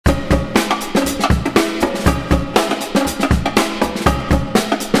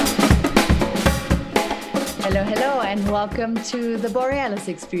Welcome to the Borealis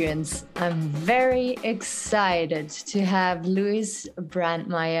Experience. I'm very excited to have Louis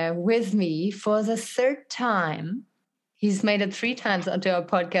Brantmeyer with me for the third time. He's made it 3 times onto our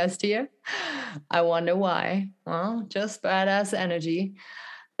podcast here. I wonder why. Well, just badass energy.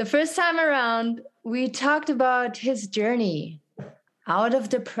 The first time around, we talked about his journey out of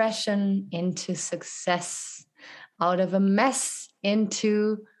depression into success, out of a mess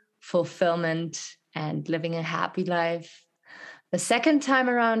into fulfillment and living a happy life. The second time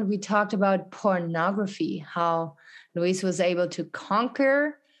around, we talked about pornography, how Louis was able to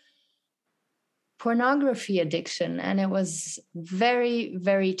conquer pornography addiction. And it was very,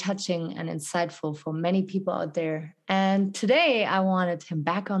 very touching and insightful for many people out there. And today I wanted him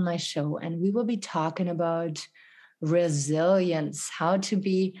back on my show, and we will be talking about resilience, how to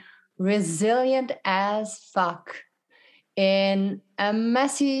be resilient as fuck in a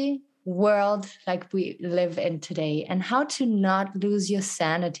messy world like we live in today, and how to not lose your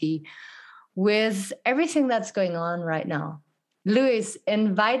sanity with everything that's going on right now. Louis,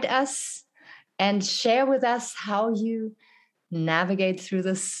 invite us and share with us how you navigate through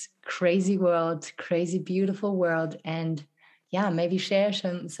this crazy world, crazy, beautiful world. And yeah, maybe share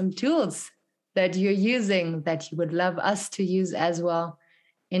some tools that you're using that you would love us to use as well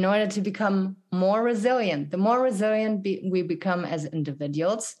in order to become more resilient. The more resilient we become as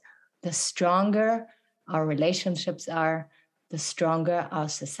individuals, the stronger our relationships are, the stronger our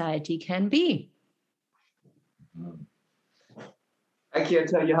society can be. I can't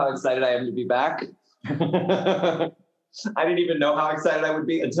tell you how excited I am to be back. I didn't even know how excited I would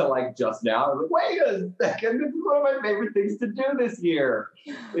be until like just now. I was like, wait a second, this is one of my favorite things to do this year,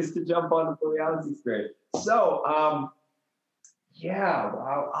 is to jump on the Borealis Experience. So,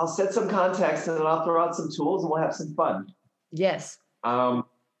 I'll set some context and then I'll throw out some tools and we'll have some fun. Yes.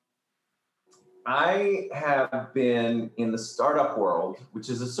 I have been in the startup world,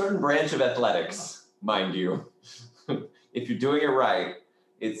 which is a certain branch of athletics, mind you. If you're doing it right,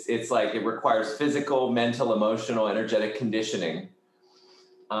 it's like it requires physical, mental, emotional, energetic conditioning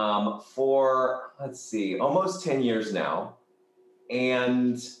for, almost 10 years now.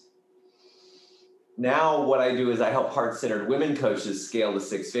 And now what I do is I help heart-centered women coaches scale to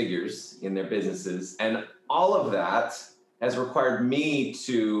 6 figures in their businesses. And all of that has required me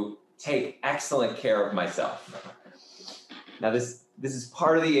to take excellent care of myself. Now, this is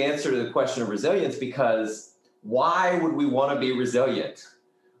part of the answer to the question of resilience, because why would we want to be resilient?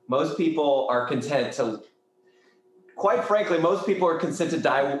 Most people are content to, quite frankly, most people are content to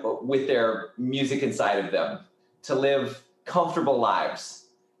die with their music inside of them, to live comfortable lives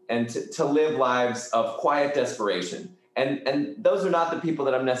and to live lives of quiet desperation. And those are not the people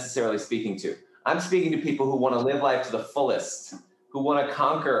that I'm necessarily speaking to. I'm speaking to people who want to live life to the fullest, who want to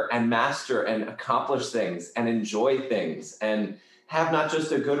conquer and master and accomplish things and enjoy things and have not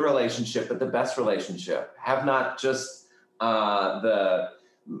just a good relationship, but the best relationship. Have not just the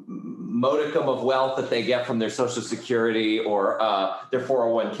modicum of wealth that they get from their Social Security or their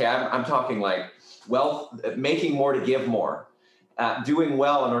 401k. I'm talking like wealth, making more to give more, doing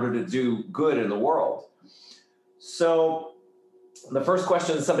well in order to do good in the world. So the first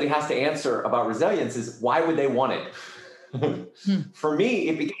question somebody has to answer about resilience is, why would they want it? For me,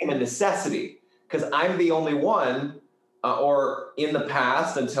 it became a necessity because I'm the only one, or in the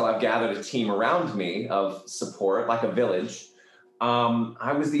past, until I've gathered a team around me of support, like a village,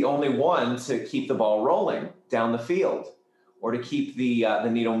 I was the only one to keep the ball rolling down the field or to keep the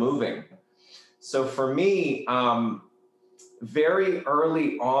needle moving. So for me, very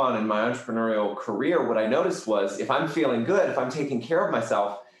early on in my entrepreneurial career, what I noticed was if I'm feeling good, if I'm taking care of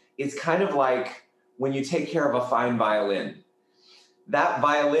myself, it's kind of like when you take care of a fine violin. That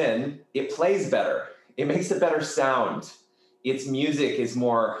violin, it plays better. It makes a better sound. Its music is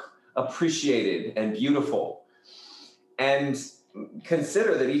more appreciated and beautiful. And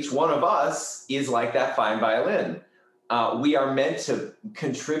consider that each one of us is like that fine violin. We are meant to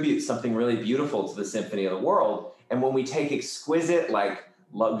contribute something really beautiful to the symphony of the world. And when we take exquisite, like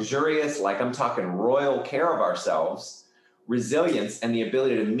luxurious, like I'm talking royal care of ourselves, resilience and the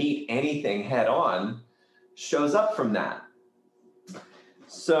ability to meet anything head on shows up from that.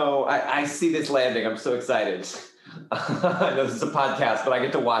 So I see this landing. I'm so excited. I know this is a podcast, but I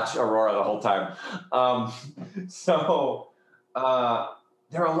get to watch Aurora the whole time.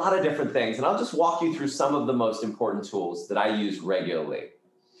 There are a lot of different things, and I'll just walk you through some of the most important tools that I use regularly,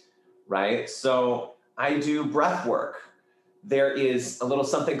 right? So I do breath work. There is a little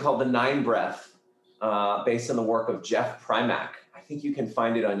something called the 9 breath, based on the work of Jeff Primack. I think you can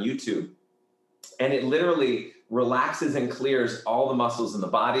find it on YouTube. And it literally relaxes and clears all the muscles in the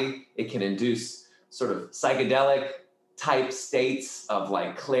body. It can induce sort of psychedelic type states of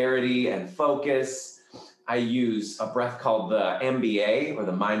like clarity and focus. I use a breath called the MBA, or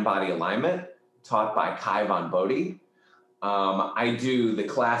the mind-body alignment, taught by Kai Von Bodhi. I do the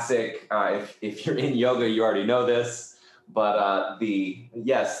classic, if you're in yoga, you already know this, but the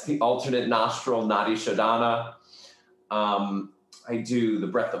alternate nostril Nadi Shodhana. I do the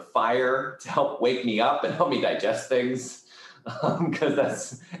breath of fire to help wake me up and help me digest things, and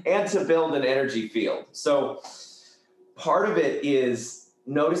to build an energy field. So part of it is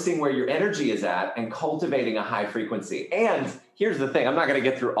noticing where your energy is at and cultivating a high frequency. And here's the thing, I'm not going to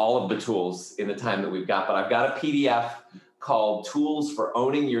get through all of the tools in the time that we've got, but I've got a PDF called Tools for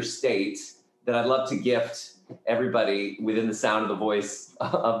Owning Your State that I'd love to gift everybody within the sound of the voice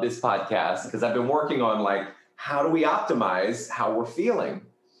of this podcast, because I've been working on like, how do we optimize how we're feeling?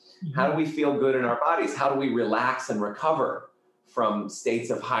 Mm-hmm. How do we feel good in our bodies? How do we relax and recover from states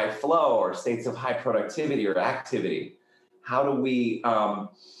of high flow or states of high productivity or activity? How do we,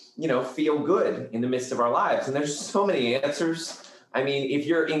 feel good in the midst of our lives? And there's so many answers. I mean, if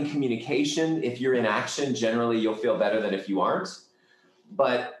you're in communication, if you're in action, generally you'll feel better than if you aren't.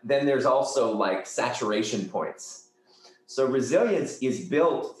 But then there's also like saturation points. So resilience is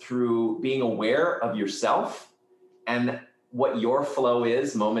built through being aware of yourself and what your flow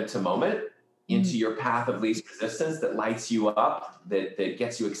is moment to moment into your path of least resistance that lights you up, that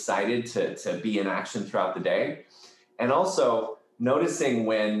gets you excited to be in action throughout the day. And also noticing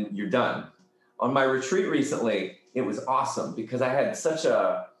when you're done. On my retreat recently, it was awesome because I had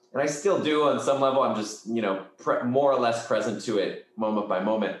and I still do on some level, I'm just, more or less present to it moment by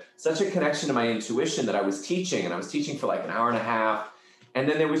moment. Such a connection to my intuition that I was teaching, and I was teaching for like an hour and a half. And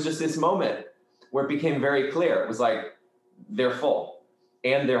then there was just this moment where it became very clear. It was like, they're full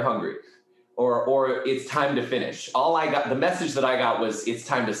and they're hungry, or it's time to finish. The message that I got was, it's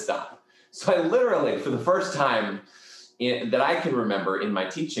time to stop. So I literally, for the first time that I can remember in my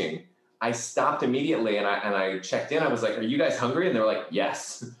teaching, I stopped immediately and I checked in. I was like, are you guys hungry? And they were like,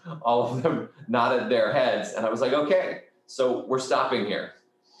 yes. All of them nodded their heads. And I was like, okay, so we're stopping here.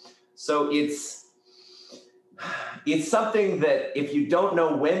 So it's something that if you don't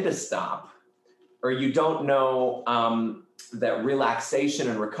know when to stop, or you don't know that relaxation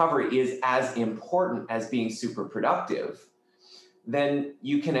and recovery is as important as being super productive, then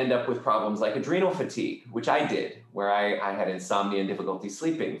you can end up with problems like adrenal fatigue, which I did, where I had insomnia and difficulty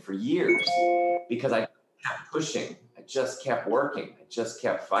sleeping for years because I kept pushing. I just kept working. I just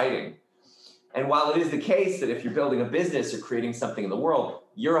kept fighting. And while it is the case that if you're building a business or creating something in the world,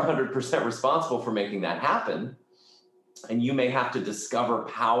 you're 100% responsible for making that happen. And you may have to discover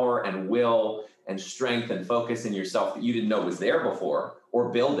power and will and strength and focus in yourself that you didn't know was there before, or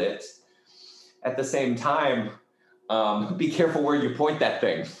build it. At the same time, be careful where you point that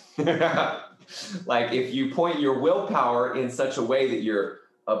thing. Like if you point your willpower in such a way that you're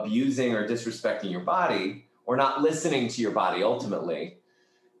abusing or disrespecting your body, or not listening to your body ultimately,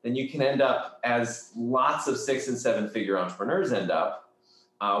 then you can end up as lots of 6 and 7 figure entrepreneurs end up,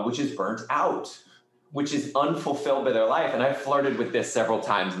 which is burnt out, which is unfulfilled by their life. And I've flirted with this several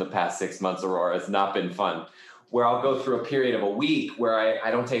times in the past 6 months, Aurora. It's not been fun, where I'll go through a period of a week where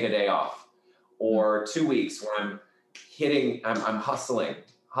I don't take a day off, or 2 weeks where I'm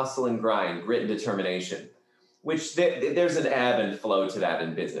hustle and grind, grit and determination, which there's an ebb and flow to that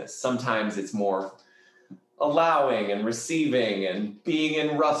in business. Sometimes it's more allowing and receiving and being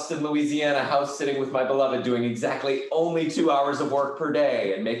in Ruston, Louisiana, house sitting with my beloved, doing exactly only 2 hours of work per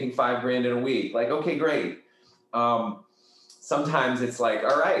day and making $5,000 in a week. Like, okay, great. Sometimes it's like,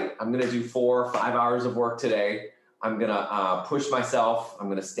 all right, I'm going to do 4 or 5 hours of work today. I'm going to push myself. I'm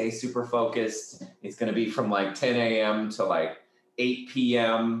going to stay super focused. It's going to be from like 10 a.m. to like 8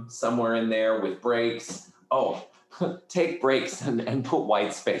 p.m., somewhere in there with breaks. Oh, take breaks and put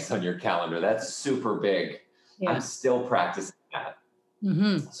white space on your calendar. That's super big. Yeah. I'm still practicing that.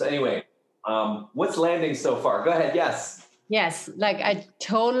 Mm-hmm. So anyway, what's landing so far? Go ahead. Yes. Yes. Like I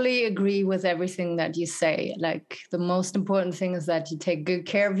totally agree with everything that you say. Like the most important thing is that you take good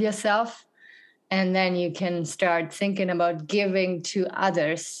care of yourself. And then you can start thinking about giving to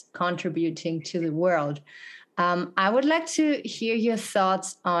others, contributing to the world. I would like to hear your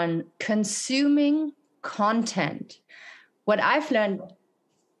thoughts on consuming content. What I've learned,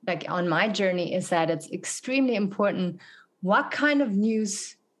 like on my journey, is that it's extremely important what kind of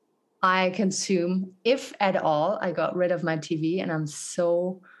news I consume, if at all. I got rid of my TV, and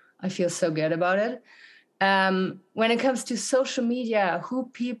I feel so good about it. When it comes to social media, who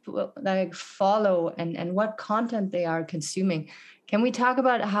people like follow and what content they are consuming. Can we talk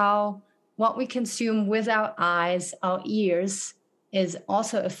about how what we consume with our eyes, our ears, is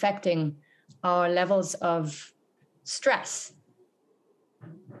also affecting our levels of stress?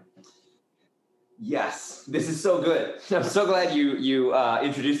 Yes, this is so good. I'm so glad you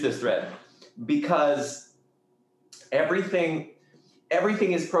introduced this thread, because everything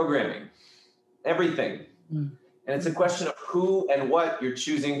is programming. Everything. Mm. And it's a question of who and what you're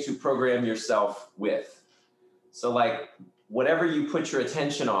choosing to program yourself with. So like whatever you put your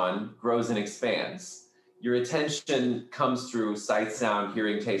attention on grows and expands. Your attention comes through sight, sound,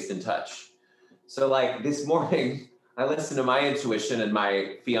 hearing, taste, and touch. So like this morning, I listened to my intuition, and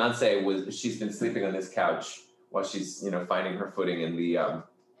my fiance she's been sleeping on this couch while she's, finding her footing in the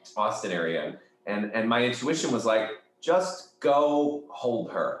Austin area. And my intuition was like, just go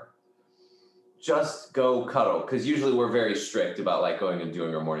hold her. Just go cuddle. Because usually we're very strict about like going and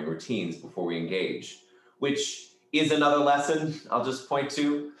doing our morning routines before we engage, which is another lesson I'll just point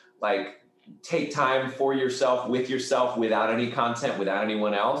to. Like, take time for yourself, without any content, without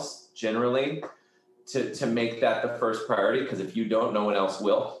anyone else, generally, to make that the first priority, because if you don't, no one else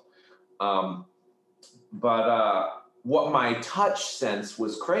will. But what my touch sense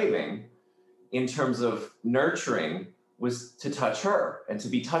was craving in terms of nurturing was to touch her and to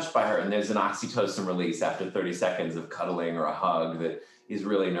be touched by her. And there's an oxytocin release after 30 seconds of cuddling or a hug that is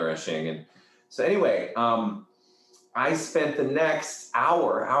really nourishing. And so anyway, I spent the next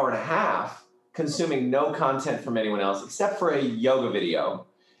hour and a half consuming no content from anyone else except for a yoga video.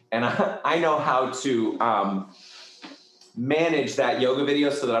 And I know how to manage that yoga video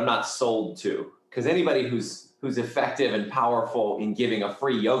so that I'm not sold to. Because anybody who's effective and powerful in giving a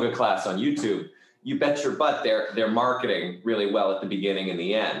free yoga class on YouTube, you bet your butt they're marketing really well at the beginning and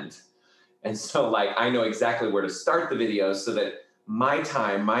the end. And so like I know exactly where to start the video so that my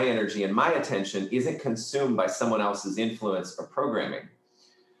time, my energy, and my attention isn't consumed by someone else's influence or programming.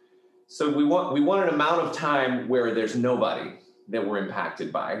 So we want an amount of time where there's nobody that we're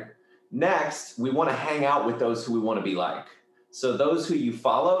impacted by. Next, we want to hang out with those who we want to be like. So those who you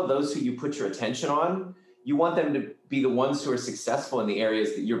follow, those who you put your attention on, you want them to be the ones who are successful in the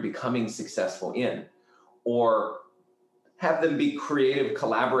areas that you're becoming successful in, or have them be creative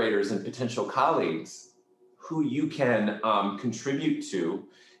collaborators and potential colleagues who you can contribute to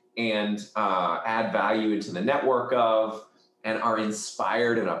and add value into the network of, and are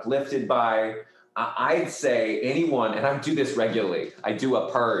inspired and uplifted by. I'd say anyone, and I do this regularly, I do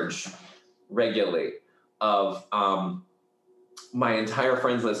a purge regularly of my entire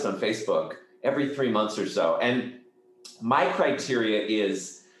friends list on Facebook every 3 months or so. And my criteria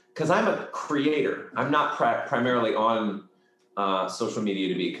is, because I'm a creator, I'm not primarily on social media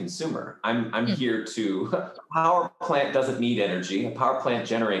to be a consumer. I'm here to, a power plant doesn't need energy, a power plant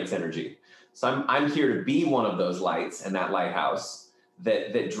generates energy. So I'm here to be one of those lights and that lighthouse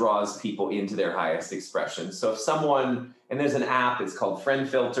that draws people into their highest expression. So if someone, and there's an app, it's called Friend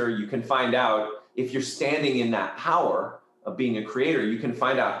Filter, you can find out if you're standing in that power of being a creator, you can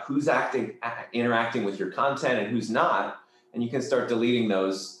find out who's interacting with your content and who's not, and you can start deleting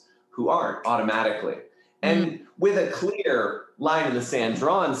those who aren't automatically. And with a clear line in the sand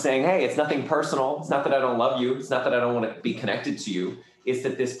drawn saying, hey, it's nothing personal. It's not that I don't love you. It's not that I don't want to be connected to you. It's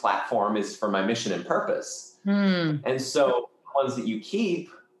that this platform is for my mission and purpose. And so the ones that you keep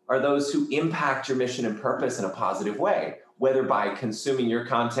are those who impact your mission and purpose in a positive way, whether by consuming your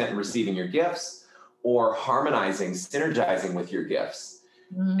content and receiving your gifts, or harmonizing, synergizing with your gifts.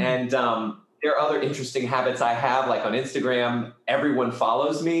 And there are other interesting habits I have, like on Instagram, everyone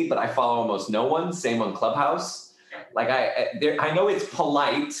follows me, but I follow almost no one. Same on Clubhouse. Like I know it's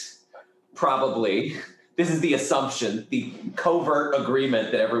polite, probably. This is the assumption, the covert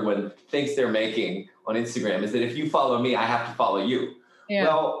agreement that everyone thinks they're making on Instagram is that if you follow me, I have to follow you. Yeah.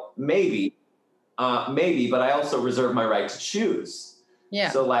 Well, maybe, but I also reserve my right to choose. Yeah.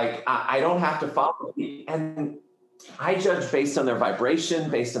 So like, I don't have to follow me. And I judge based on their vibration,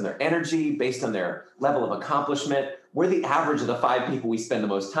 based on their energy, based on their level of accomplishment. We're the average of the 5 people we spend the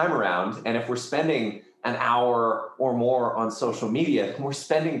most time around. And if we're spending an hour or more on social media, we're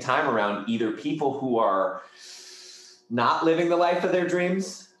spending time around either people who are not living the life of their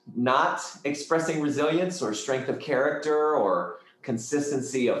dreams, not expressing resilience or strength of character or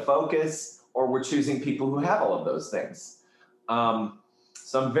consistency of focus, or we're choosing people who have all of those things.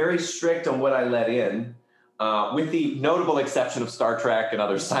 So I'm very strict on what I let in, with the notable exception of Star Trek and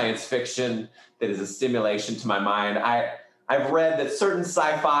other science fiction that is a stimulation to my mind. I've read that certain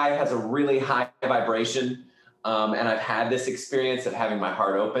sci-fi has a really high vibration, and I've had this experience of having my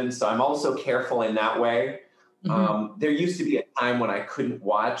heart open. So I'm also careful in that way. There used to be a time when I couldn't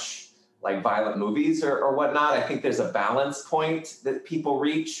watch like violent movies or whatnot. I think there's a balance point that people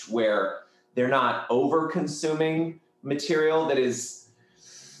reach where they're not over consuming material that is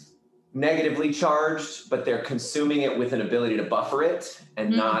negatively charged, but they're consuming it with an ability to buffer it and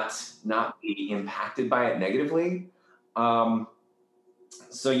not be impacted by it negatively.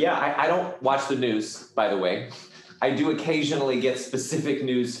 So yeah, I don't watch the news, by the way. I do occasionally get specific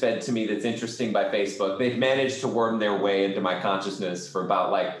news fed to me that's interesting by Facebook. They've managed to worm their way into my consciousness for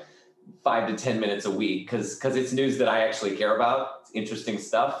about like 5 to 10 minutes a week because it's news that I actually care about. It's interesting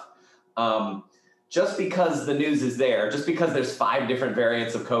stuff. Just because the news is there, just because there's 5 different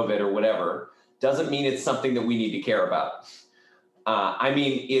variants of COVID or whatever, doesn't mean it's something that we need to care about. I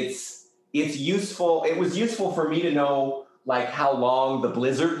mean, it's useful. It was useful for me to know like how long the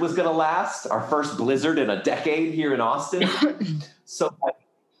blizzard was going to last, our first blizzard in a decade here in Austin. So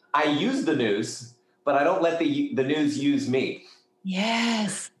I use the news, but I don't let the news use me.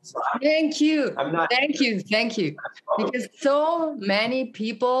 Yes. So thank you. Thank you. Because so many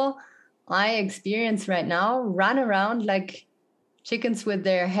people I experience right now run around like chickens with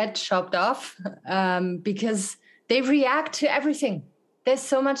their head chopped off because they react to everything. There's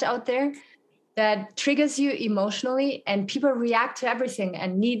so much out there that triggers you emotionally, and people react to everything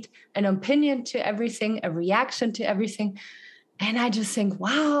and need an opinion to everything, a reaction to everything. And I just think,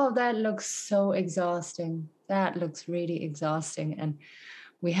 wow, that looks so exhausting. That looks really exhausting. And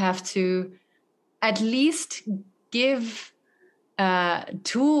we have to at least give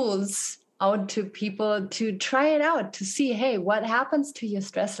tools out to people to try it out, to see, hey, what happens to your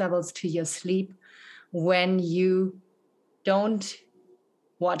stress levels, to your sleep when you don't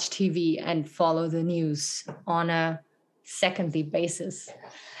watch TV and follow the news on a secondly basis.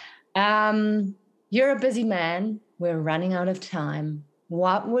 You're a busy man. We're running out of time.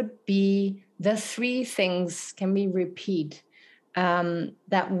 What would be the 3 things, can we repeat,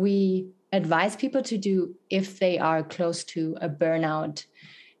 that we advise people to do if they are close to a burnout,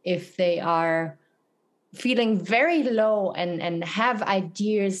 if they are feeling very low and have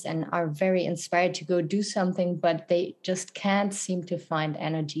ideas and are very inspired to go do something, but they just can't seem to find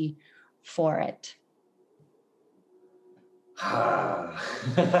energy for it? I'm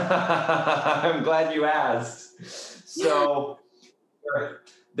glad you asked. So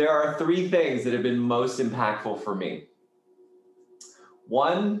there are 3 things that have been most impactful for me.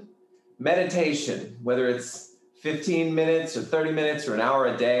 1, meditation, whether it's 15 minutes or 30 minutes or an hour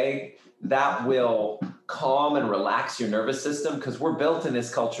a day, that will calm and relax your nervous system, because we're built in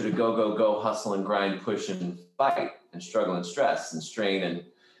this culture to go, hustle and grind, push and fight and struggle and stress and strain and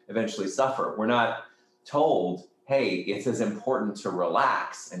eventually suffer. We're not told, hey, it's as important to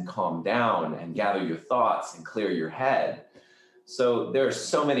relax and calm down and gather your thoughts and clear your head. So there are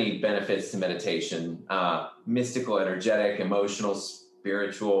so many benefits to meditation, mystical, energetic, emotional,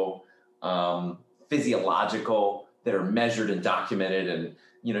 spiritual, physiological, that are measured and documented,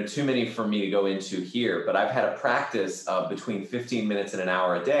 and too many for me to go into here. But I've had a practice of between 15 minutes and an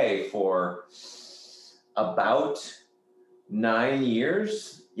hour a day for about 9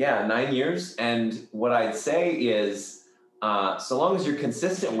 years. Yeah, 9 years. And what I'd say is, so long as you're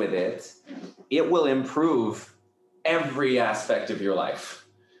consistent with it, it will improve every aspect of your life.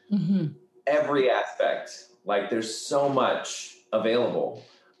 Mm-hmm. Every aspect. Like, there's so much available.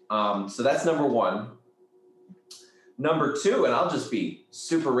 So that's number 1. Number 2, and I'll just be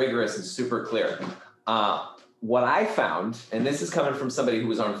super rigorous and super clear. What I found, and this is coming from somebody who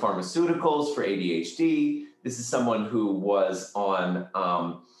was on pharmaceuticals for ADHD. This is someone who was on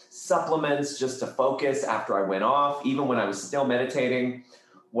supplements just to focus after I went off, even when I was still meditating.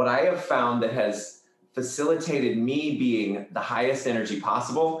 What I have found that has facilitated me being the highest energy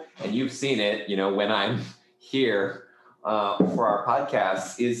possible, and you've seen it, when I'm here for our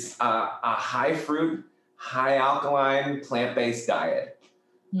podcast, is a high fruit, high alkaline, plant-based diet.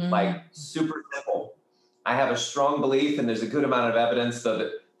 Like, super simple. I have a strong belief, and there's a good amount of evidence, so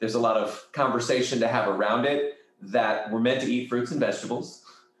that there's a lot of conversation to have around it, that we're meant to eat fruits and vegetables,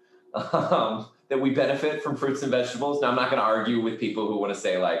 that we benefit from fruits and vegetables. Now, I'm not going to argue with people who want to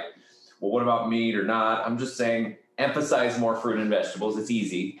say like, well, what about meat or not? I'm just saying, emphasize more fruit and vegetables. It's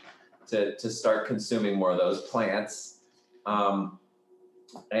easy to start consuming more of those plants.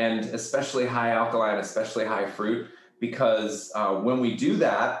 And especially high alkaline, especially high fruit, because when we do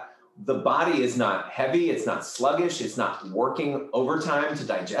that, the body is not heavy, it's not sluggish, it's not working overtime to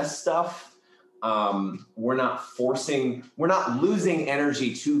digest stuff. We're not losing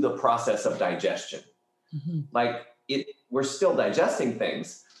energy to the process of digestion. Mm-hmm. Like, we're still digesting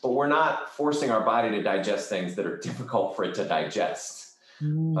things, but we're not forcing our body to digest things that are difficult for it to digest.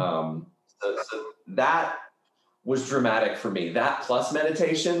 Mm. So that was dramatic for me. That plus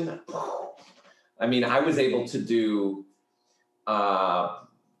meditation. I mean, I was able to do 10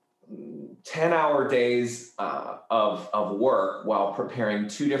 10-hour days of work while preparing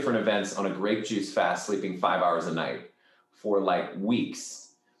 2 different events on a grape juice fast, sleeping 5 hours a night for like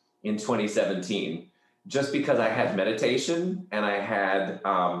weeks in 2017, just because I had meditation and I had,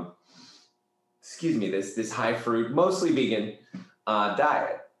 this high fruit, mostly vegan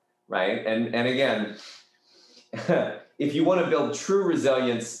diet, right? And again, if you want to build true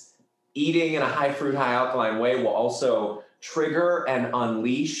resilience, eating in a high fruit, high alkaline way will also trigger and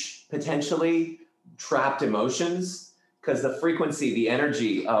unleash potentially trapped emotions, because the frequency, the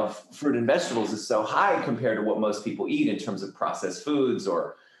energy of fruit and vegetables is so high compared to what most people eat in terms of processed foods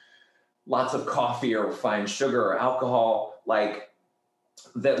or lots of coffee or refined sugar or alcohol, like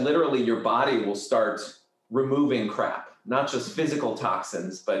that literally your body will start removing crap, not just physical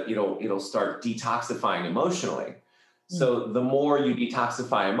toxins, but it'll start detoxifying emotionally. So the more you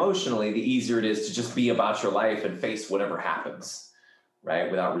detoxify emotionally, the easier it is to just be about your life and face whatever happens, right?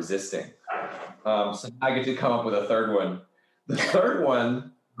 Without resisting. So I get to come up with a third one. The third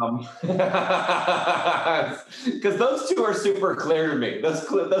one, because those 2 are super clear to me. Those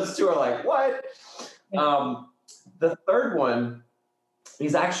 2 are like, what? The third one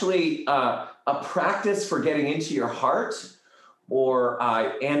is actually a practice for getting into your heart or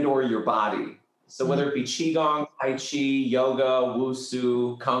your body. So whether it be Qigong, Tai Chi, yoga,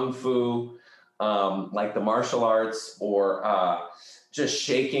 Wushu, Kung Fu, like the martial arts, or just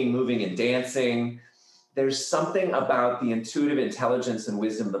shaking, moving, and dancing, there's something about the intuitive intelligence and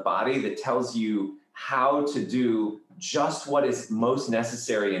wisdom of the body that tells you how to do just what is most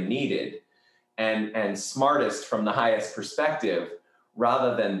necessary and needed and smartest from the highest perspective,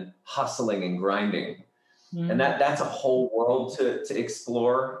 rather than hustling and grinding. And that's a whole world to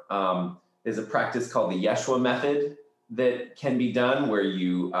explore. There's a practice called the Yeshua method that can be done where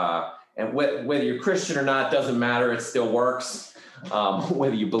you, and whether you're Christian or not, doesn't matter, it still works.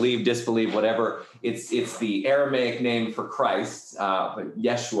 Whether you believe, disbelieve, whatever, it's the Aramaic name for Christ,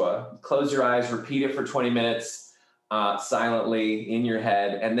 Yeshua. Close your eyes, repeat it for 20 minutes silently in your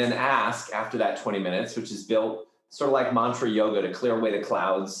head, and then ask after that 20 minutes, which is built sort of like mantra yoga to clear away the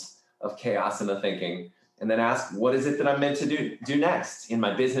clouds of chaos in the thinking. And then ask, what is it that I'm meant to do next in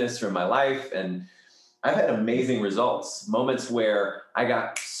my business or in my life? And I've had amazing results, moments where I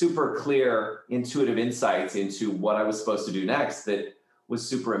got super clear, intuitive insights into what I was supposed to do next that was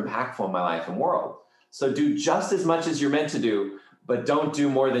super impactful in my life and world. So do just as much as you're meant to do, but don't do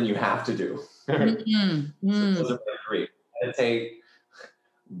more than you have to do. So those are my 3. Meditate,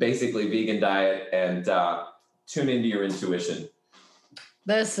 basically vegan diet, and tune into your intuition.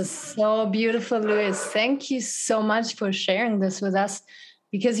 This is so beautiful, Louis. Thank you so much for sharing this with us,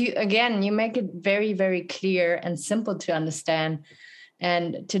 because you make it very, very clear and simple to understand.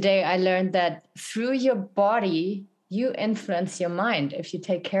 And today I learned that through your body, you influence your mind. If you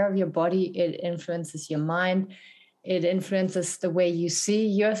take care of your body, it influences your mind. It influences the way you see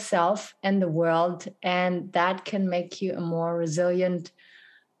yourself and the world. And that can make you a more resilient,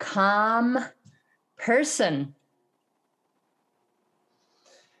 calm person.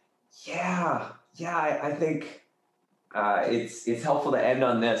 Yeah, I think it's helpful to end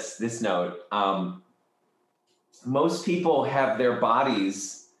on this note. Most people have their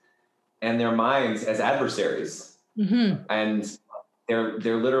bodies and their minds as adversaries, and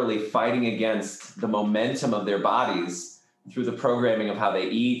they're literally fighting against the momentum of their bodies through the programming of how they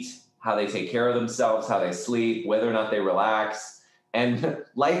eat, how they take care of themselves, how they sleep, whether or not they relax. And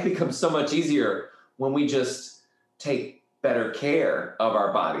life becomes so much easier when we just take better care of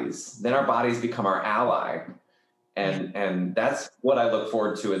our bodies. Then our bodies become our ally. And that's what I look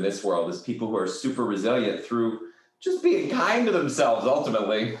forward to in this world, is people who are super resilient through just being kind to themselves,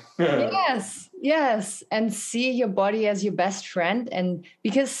 ultimately. Yes. And see your body as your best friend. And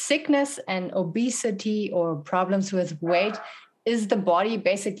because sickness and obesity or problems with weight is the body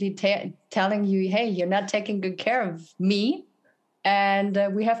basically telling you, hey, you're not taking good care of me, and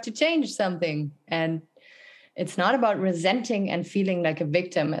we have to change something. And it's not about resenting and feeling like a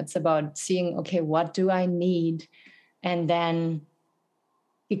victim. It's about seeing, okay, what do I need? And then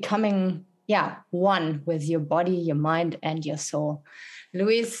becoming, one with your body, your mind, and your soul.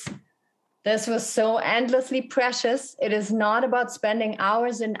 Luis, this was so endlessly precious. It is not about spending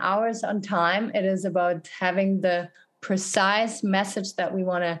hours and hours on time. It is about having the precise message that we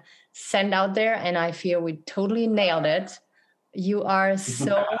want to send out there. And I feel we totally nailed it. You are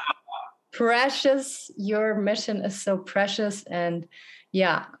so precious. Your mission is so precious. And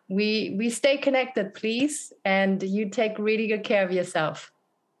we stay connected, please. And you take really good care of yourself.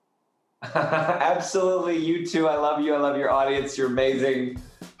 Absolutely. You too. I love you. I love your audience. You're amazing.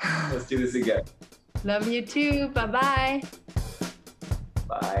 Let's do this again. Love you too. Bye-bye.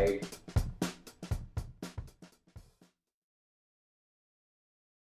 Bye.